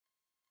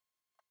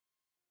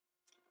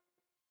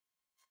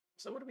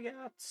So what do we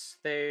got?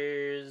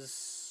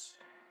 There's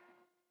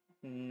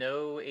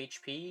no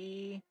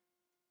HP.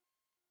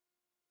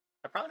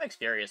 That probably makes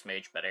Furious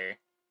Mage better.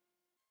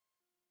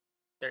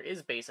 There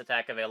is base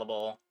attack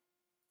available.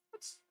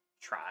 Let's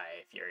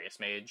try Furious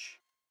Mage.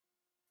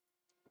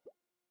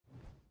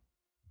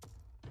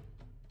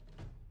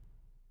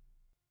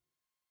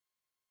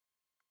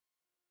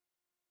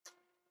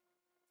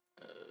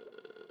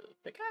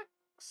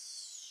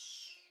 Pickaxe.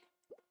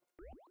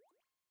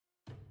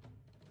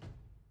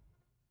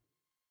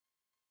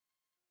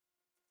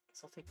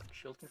 Guess I'll take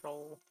shield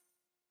control.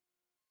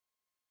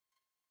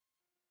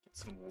 Get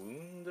some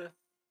wound.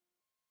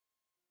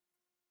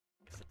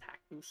 Guess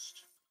attack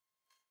boost.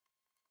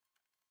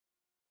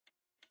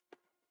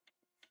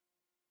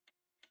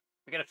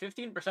 We get a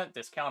 15%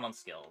 discount on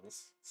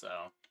skills, so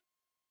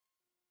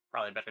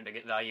probably better to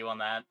get value on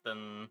that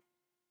than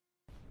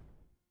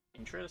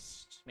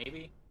interest,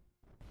 maybe?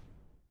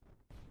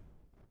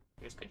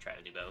 I guess could try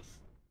to do both.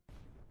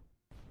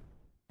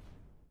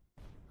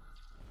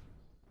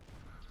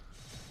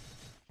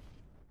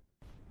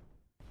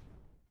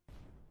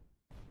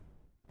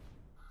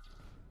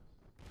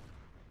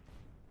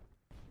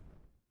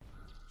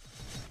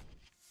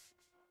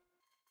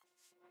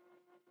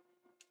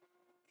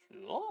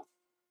 Cool.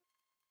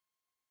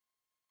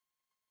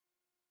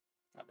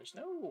 Now, there's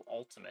no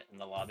ultimate in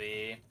the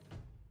lobby.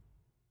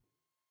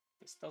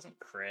 This doesn't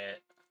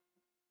crit.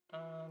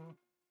 Random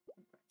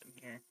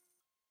here.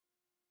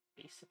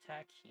 Base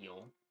attack,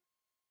 heal.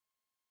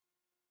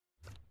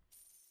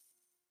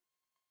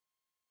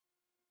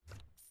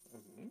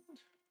 Wound?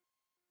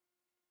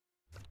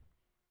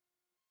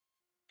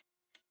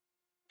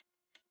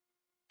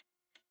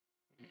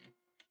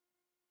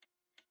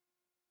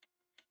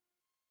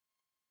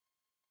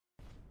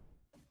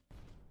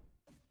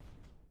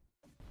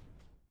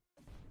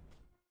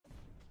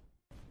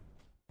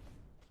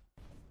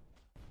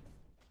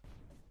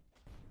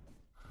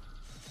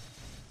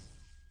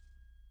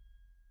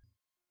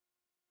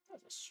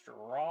 That's a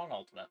strong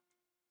ultimate.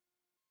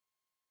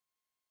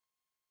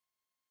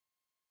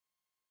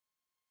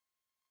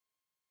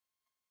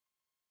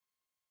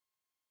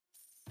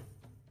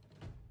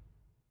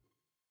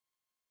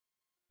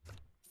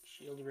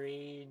 Shield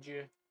rage.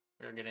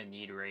 We're gonna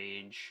need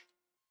rage.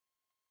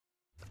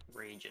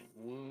 Rage and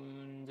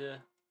wound.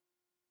 Just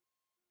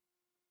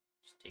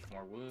take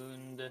more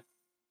wound.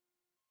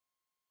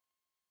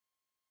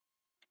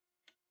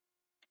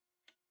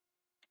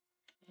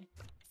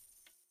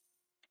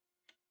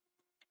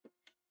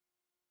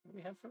 What do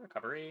we have for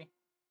recovery?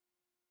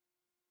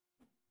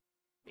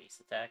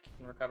 Base attack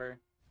can recover.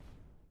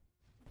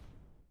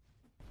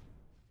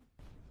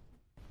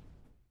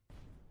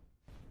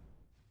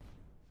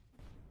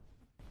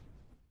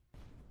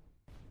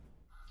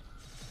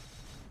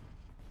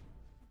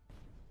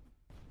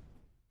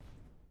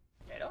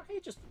 Yeah, I don't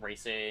hate just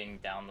racing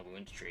down the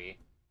wound tree.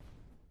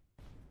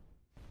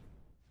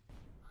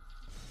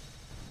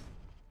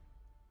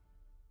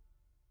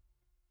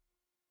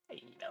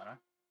 Hey, Eleanor.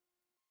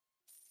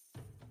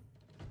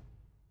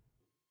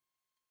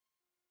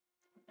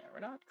 Yeah, we're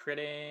not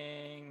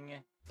critting.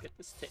 Get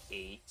this to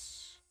 8.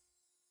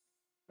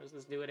 What does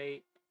this do at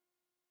 8?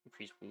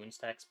 Increase wound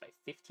stacks by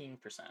 15%.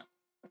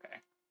 Okay.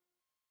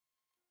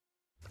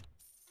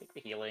 Take the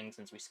healing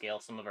since we scale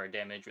some of our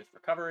damage with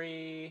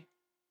recovery.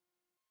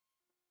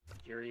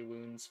 Fury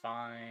wound's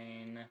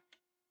fine.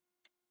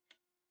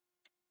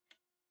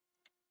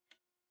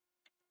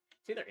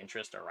 It's either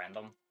interest or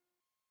random.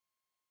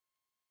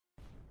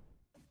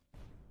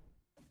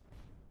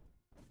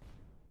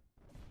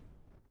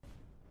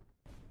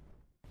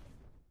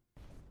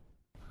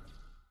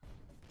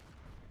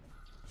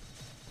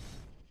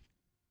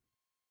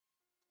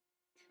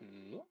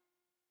 Cool.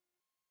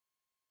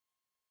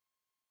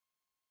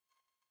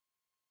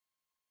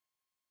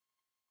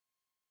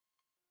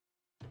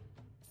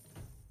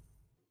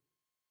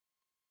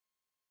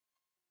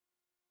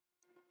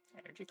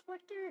 Energy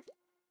collector.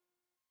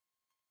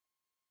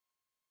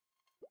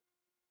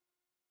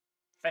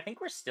 If I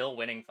think we're still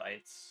winning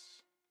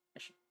fights, I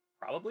should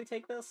probably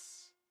take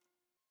this.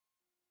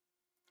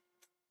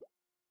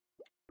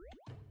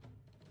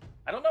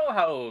 I don't know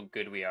how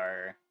good we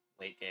are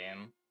late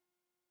game.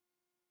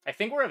 I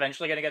think we're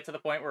eventually going to get to the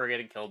point where we're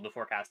getting killed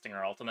before casting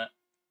our ultimate.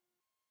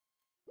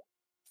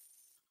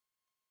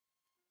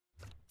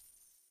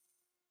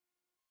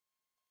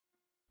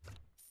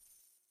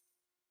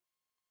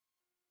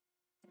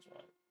 There's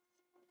what?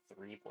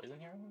 3 poison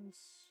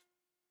heroes?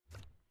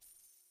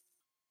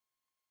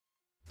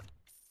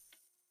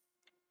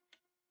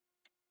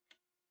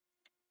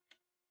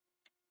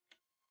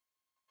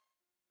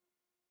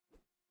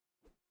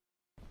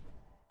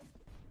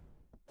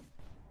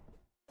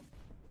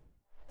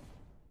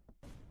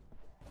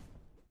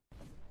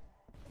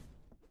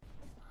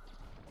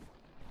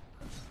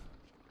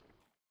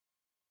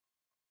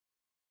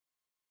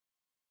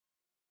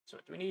 So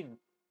do we need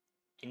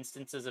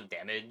instances of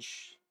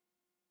damage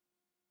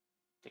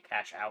to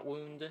cash out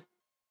wound?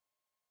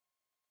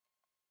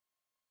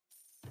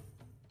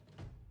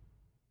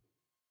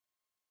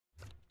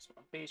 So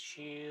base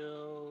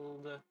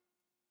shield,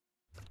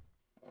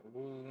 more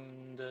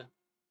wound. Do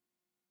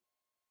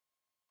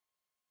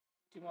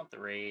you want the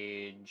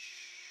rage?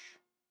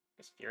 I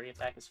guess fury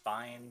attack is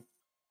fine.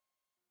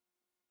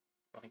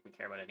 I don't think we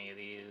care about any of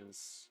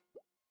these.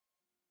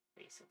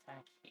 Base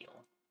attack,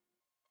 heal.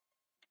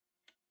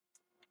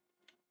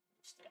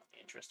 Stay off the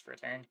interest for a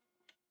turn.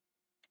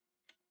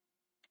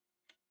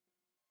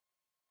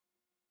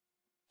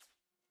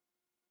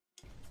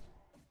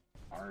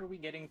 Are we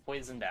getting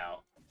poisoned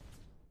out?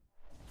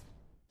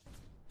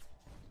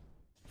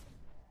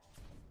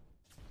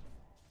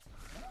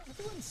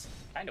 Everyone's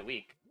kind of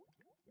weak.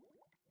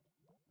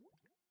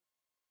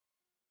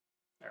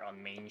 They're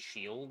on main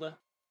shield.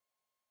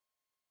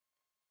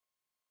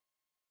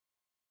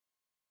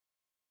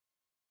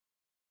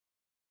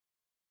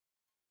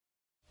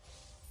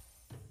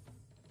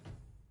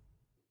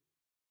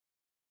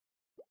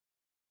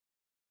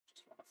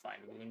 Just want to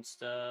find wound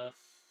stuff.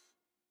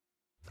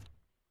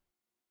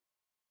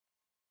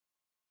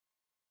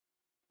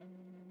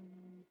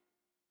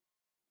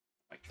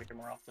 Might trigger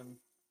more often.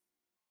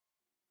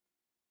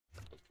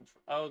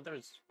 Oh,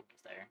 there's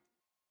wounds there.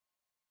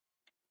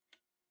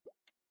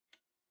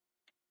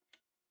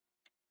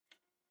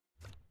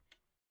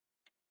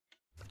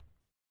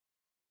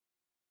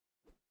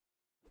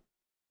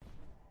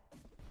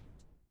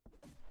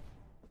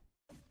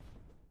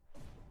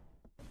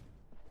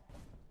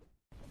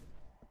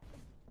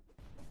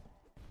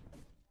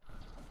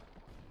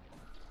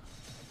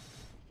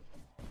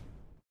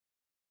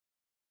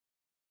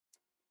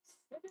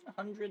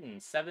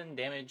 $707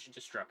 damage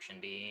destruction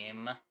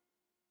beam. Not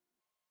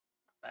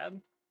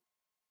bad.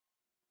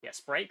 Yeah,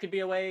 Sprite could be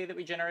a way that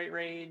we generate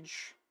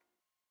rage.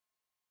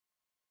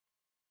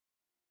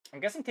 I'm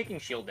guessing taking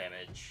shield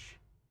damage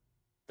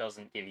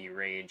doesn't give you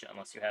rage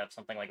unless you have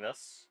something like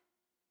this.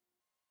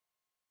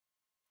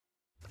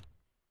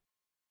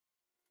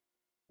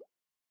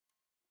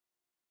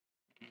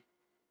 Get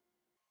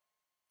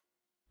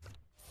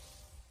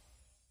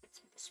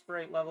some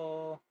Sprite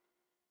level.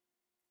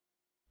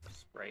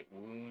 Sprite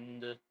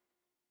wound.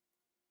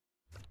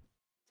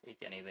 Take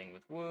anything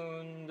with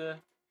wound.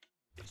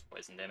 Use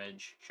poison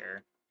damage,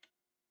 sure.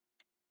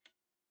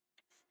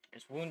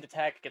 There's wound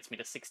attack, gets me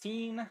to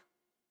 16. Good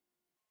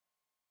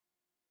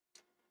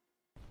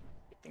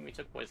thing we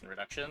took poison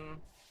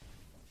reduction.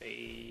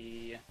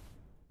 They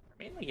are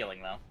mainly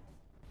healing though.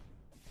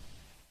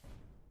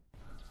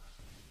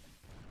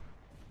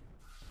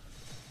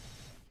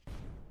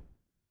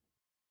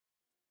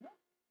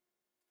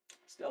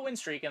 Still win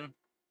streaking.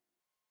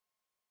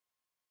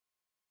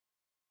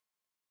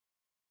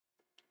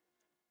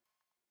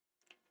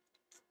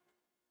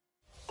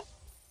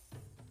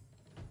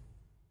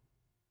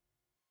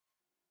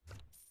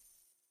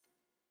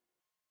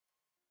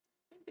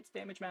 I think it's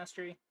damage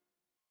mastery.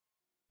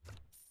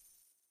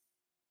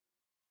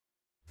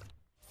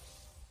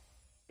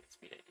 Gets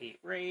me to 8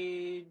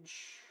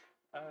 rage.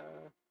 I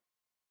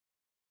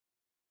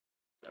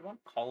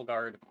want Call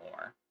Guard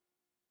more.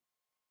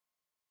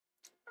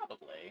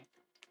 Probably.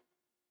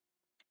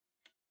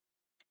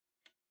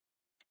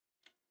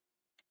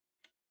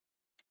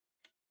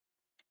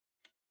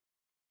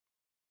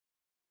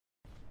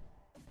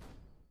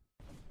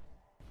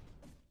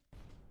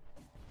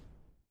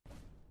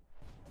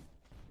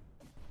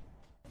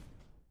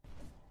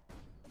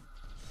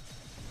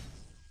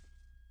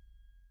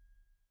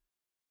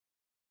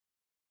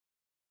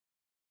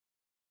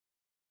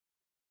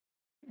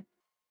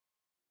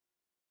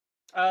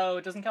 Oh,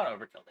 it doesn't count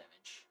overkill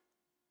damage,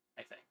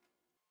 I think.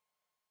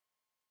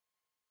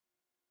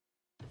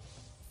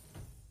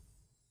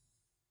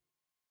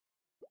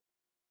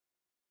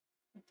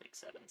 Take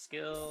 7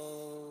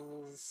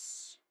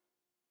 skills.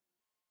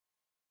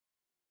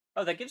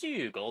 Oh, that gives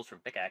you gold from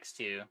pickaxe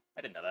too.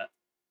 I didn't know that.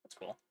 That's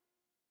cool.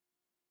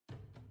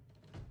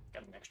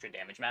 Got an extra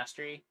damage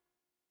mastery.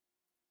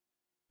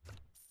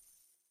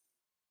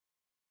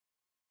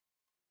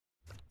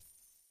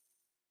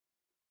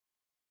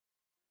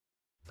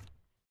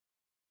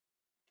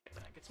 Okay,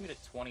 that gets me to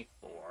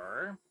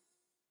 24.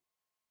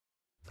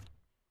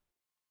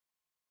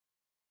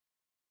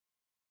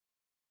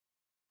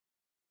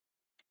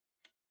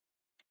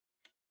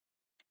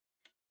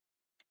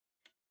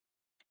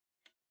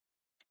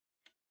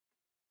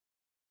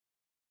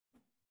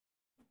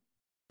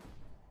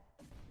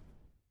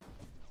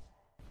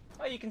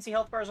 Oh, you can see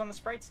health bars on the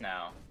sprites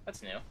now.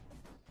 That's new.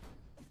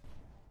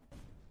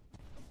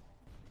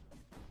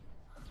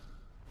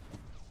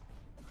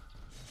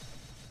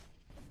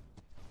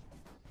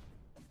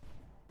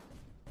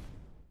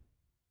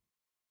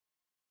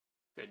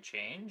 Good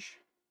change.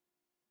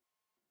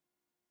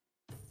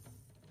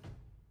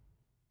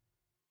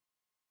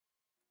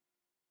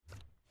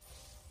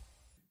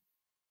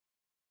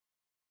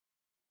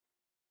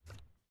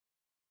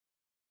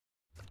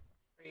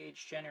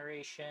 Rage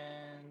generation.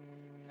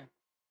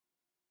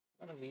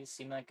 None of these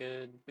seem that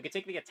good. We could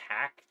take the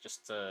attack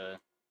just to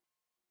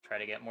try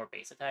to get more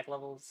base attack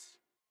levels.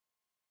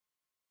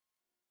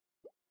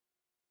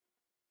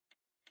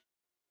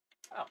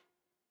 Oh.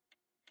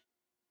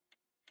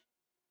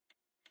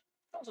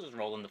 also just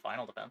roll into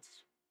final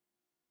defense.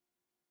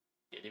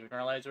 Didn't even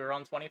realize we were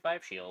on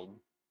 25 shield.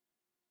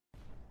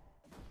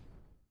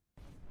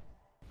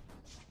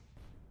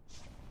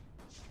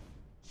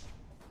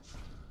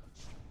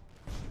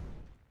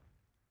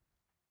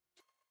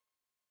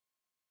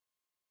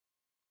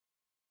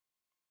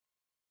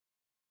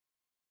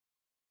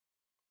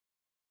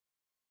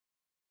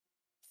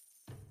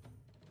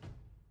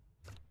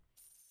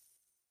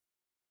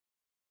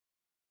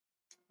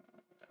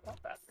 I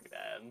want that pretty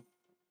bad.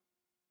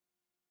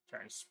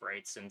 Turn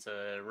sprites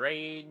into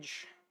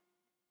rage.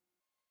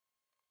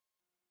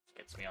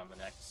 Gets me on the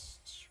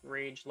next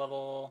rage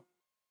level.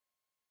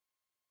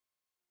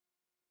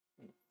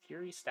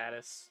 Fury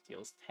status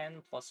deals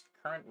 10 plus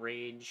current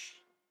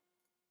rage.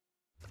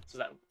 So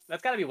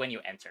that's got to be when you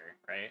enter,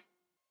 right?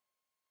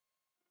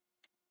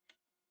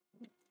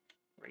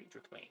 Rage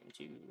reclaim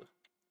 2.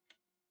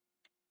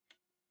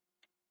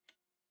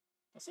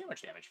 Let's see how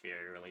much damage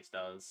Fury release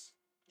does.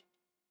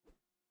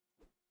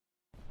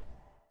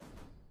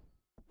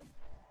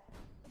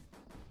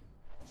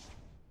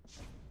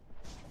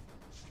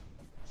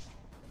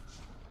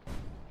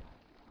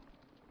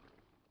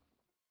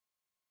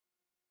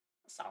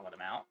 A solid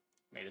amount.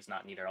 May does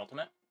not need our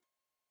ultimate.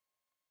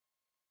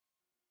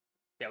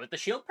 Yeah, with the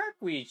shield perk,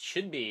 we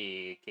should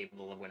be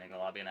capable of winning the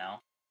lobby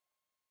now.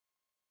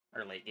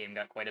 Our late game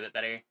got quite a bit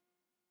better.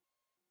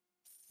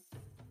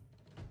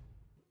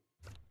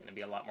 Gonna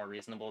be a lot more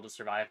reasonable to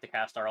survive to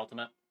cast our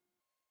ultimate.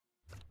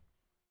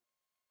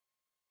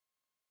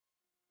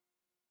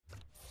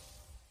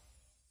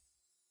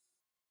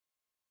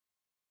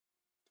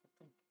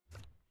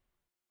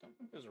 Don't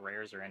think those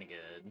rares are any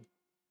good.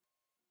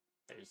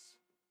 There's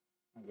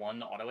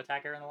one auto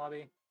attacker in the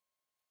lobby.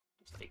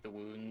 Just take the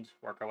wound,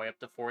 work our way up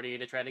to 40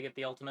 to try to get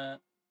the ultimate.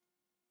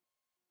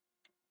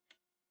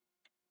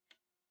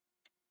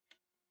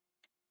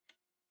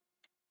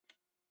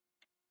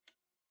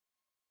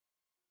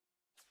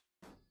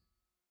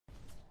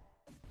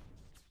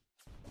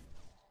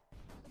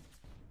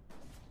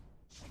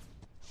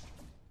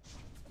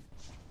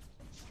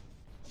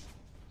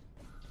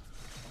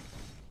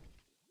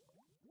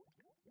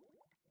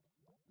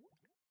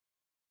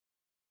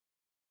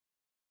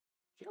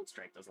 Shield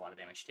Strike does a lot of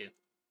damage too.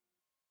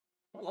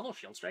 What level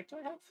Shield Strike do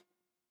I have?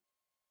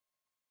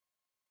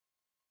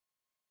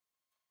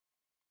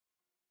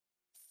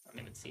 I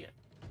don't even see it.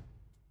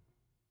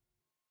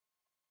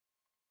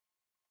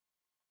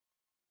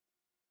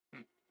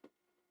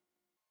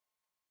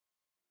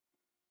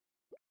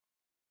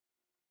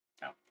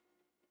 Oh.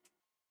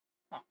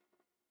 Huh.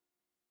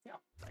 Yeah,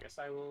 I guess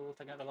I will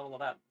take another level of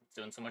that. It's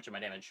doing so much of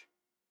my damage.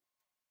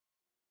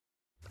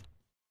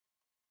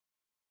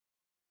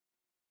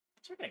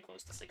 So we're getting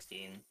close to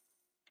 16.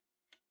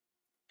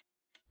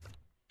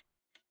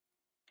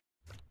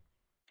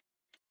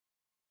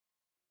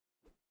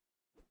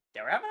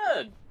 Yeah, we're having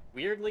a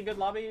weirdly good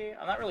lobby.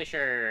 I'm not really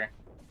sure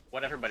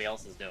what everybody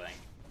else is doing.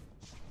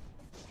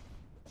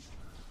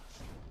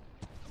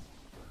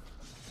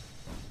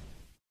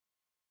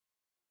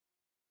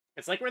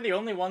 It's like we're the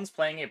only ones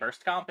playing a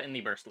burst comp in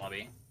the burst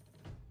lobby.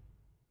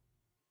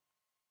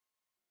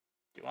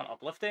 Do you want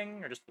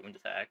uplifting or just wound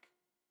attack?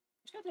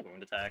 I'm just gonna take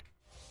wound attack.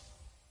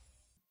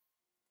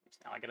 So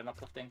now I get an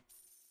uplifting.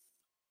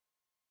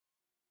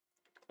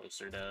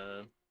 Closer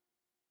to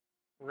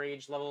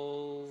rage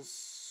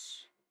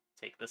levels.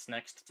 Take this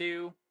next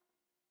too.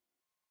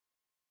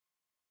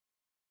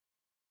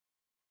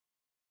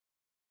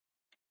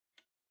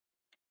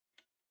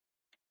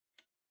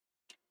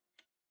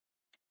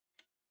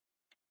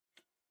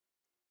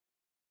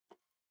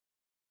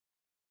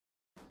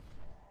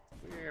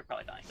 We're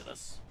probably dying to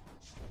this.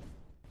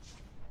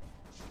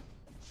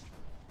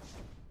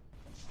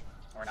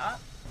 Or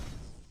not.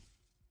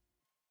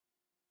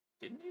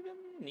 Didn't even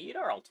need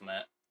our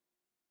ultimate.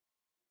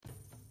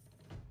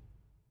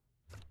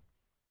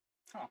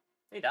 Oh,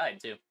 they died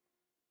too.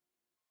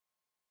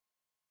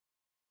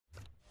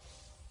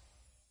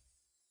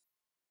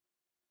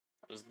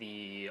 That was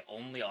the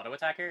only auto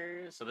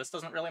attacker, so this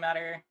doesn't really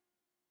matter.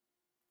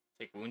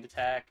 Take wound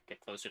attack, get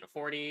closer to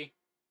 40.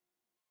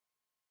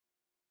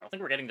 I don't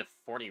think we're getting to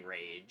 40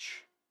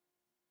 rage.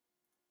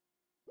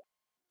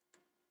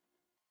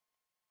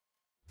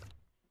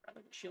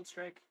 Rather than shield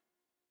strike.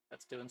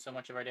 That's doing so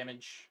much of our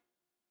damage.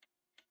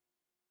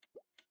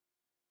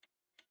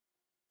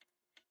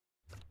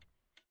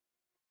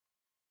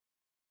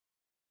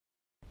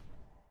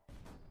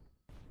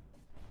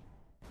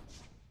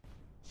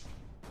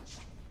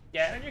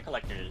 Yeah, energy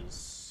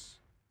collector's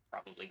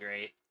probably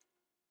great.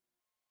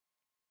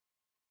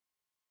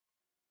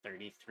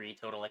 33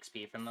 total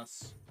XP from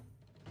this.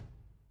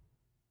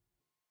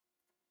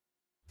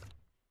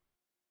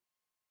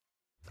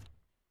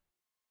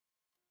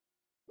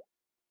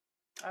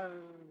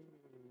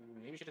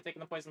 Maybe we should have taken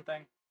the poison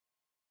thing.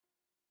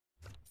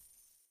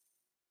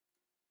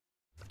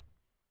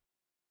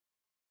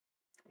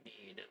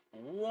 Need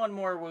one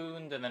more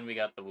wound, and then we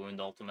got the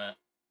wound ultimate.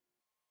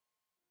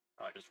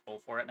 Probably just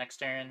roll for it next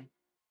turn.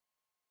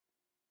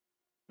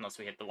 Unless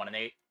we hit the 1 and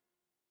 8.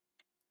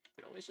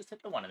 We always just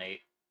hit the 1 and 8.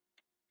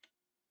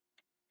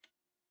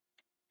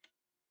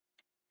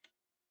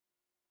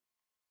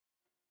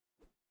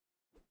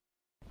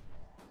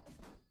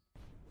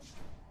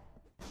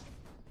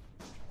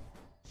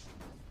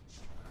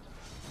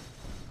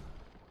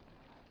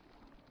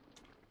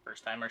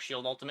 First time our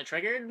shield ultimate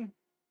triggered.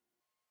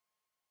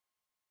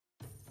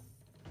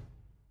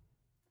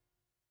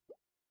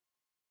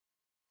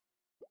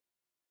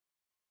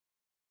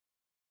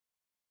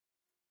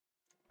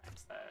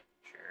 Max that,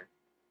 sure.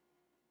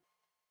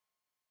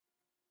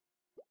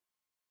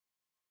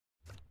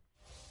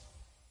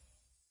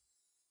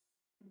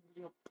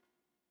 Yep.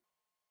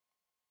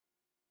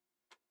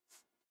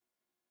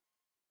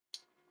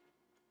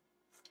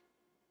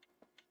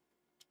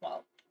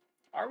 Well,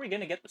 are we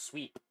gonna get the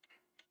sweep?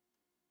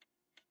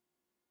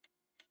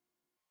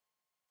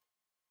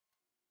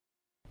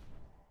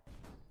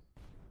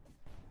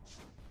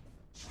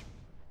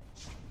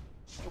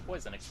 No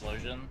poison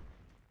explosion.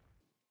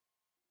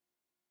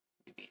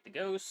 We beat the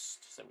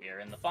ghost, so we are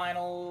in the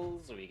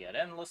finals. We get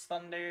Endless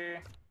Thunder.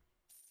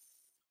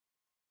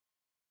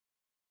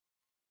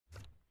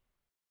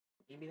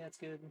 Maybe that's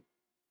good.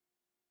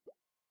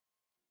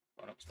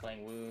 Opponent's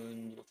playing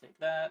Wound, we'll take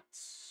that.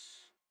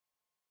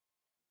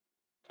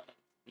 None of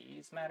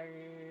these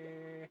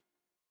matter.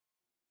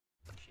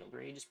 Shield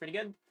Rage is pretty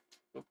good.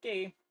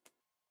 Okay.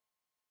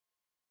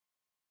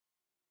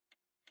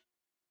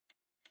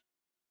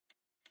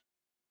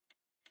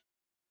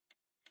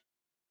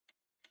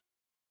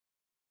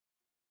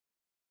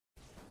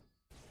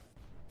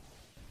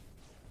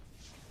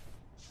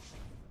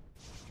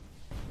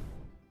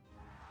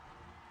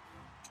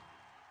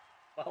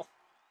 Well,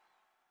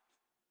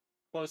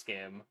 close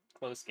game.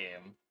 Close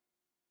game.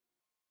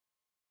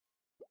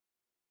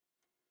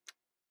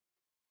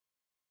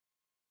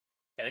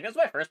 I think that's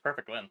my first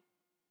perfect win.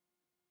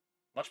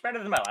 Much better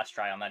than my last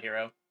try on that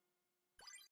hero.